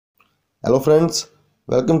Hello friends,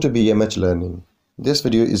 welcome to BMH Learning. This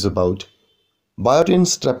video is about Biotin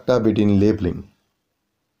Streptavidin labeling.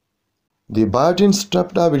 The Biotin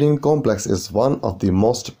Streptavidin complex is one of the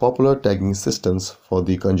most popular tagging systems for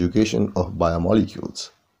the conjugation of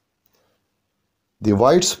biomolecules. The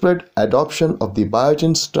widespread adoption of the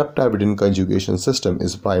Biotin Streptavidin conjugation system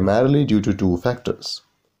is primarily due to two factors.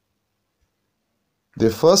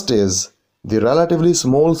 The first is the relatively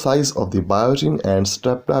small size of the biotin and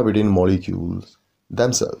streptavidin molecules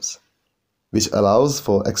themselves, which allows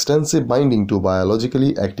for extensive binding to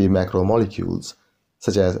biologically active macromolecules,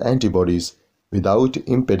 such as antibodies, without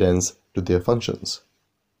impedance to their functions.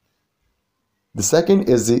 The second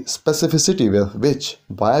is the specificity with which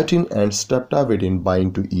biotin and streptavidin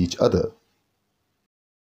bind to each other.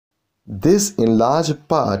 This in large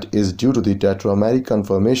part is due to the tetrameric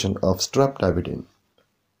conformation of streptavidin.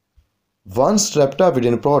 One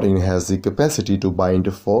streptavidin protein has the capacity to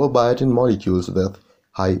bind 4 biotin molecules with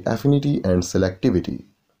high affinity and selectivity.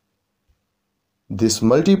 This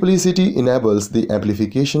multiplicity enables the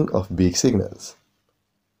amplification of weak signals.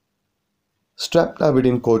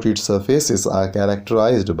 Streptavidin-coated surfaces are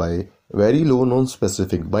characterized by very low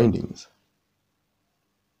non-specific bindings.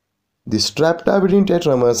 The streptavidin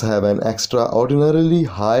tetramers have an extraordinarily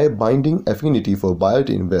high binding affinity for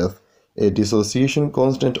biotin with a dissociation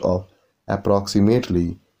constant of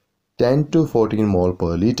approximately 10 to 14 mol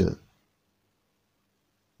per liter.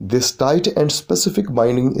 This tight and specific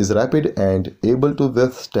binding is rapid and able to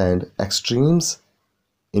withstand extremes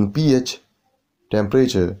in pH,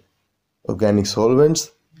 temperature, organic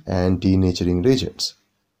solvents, and denaturing reagents.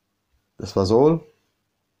 This was all.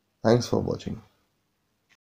 Thanks for watching.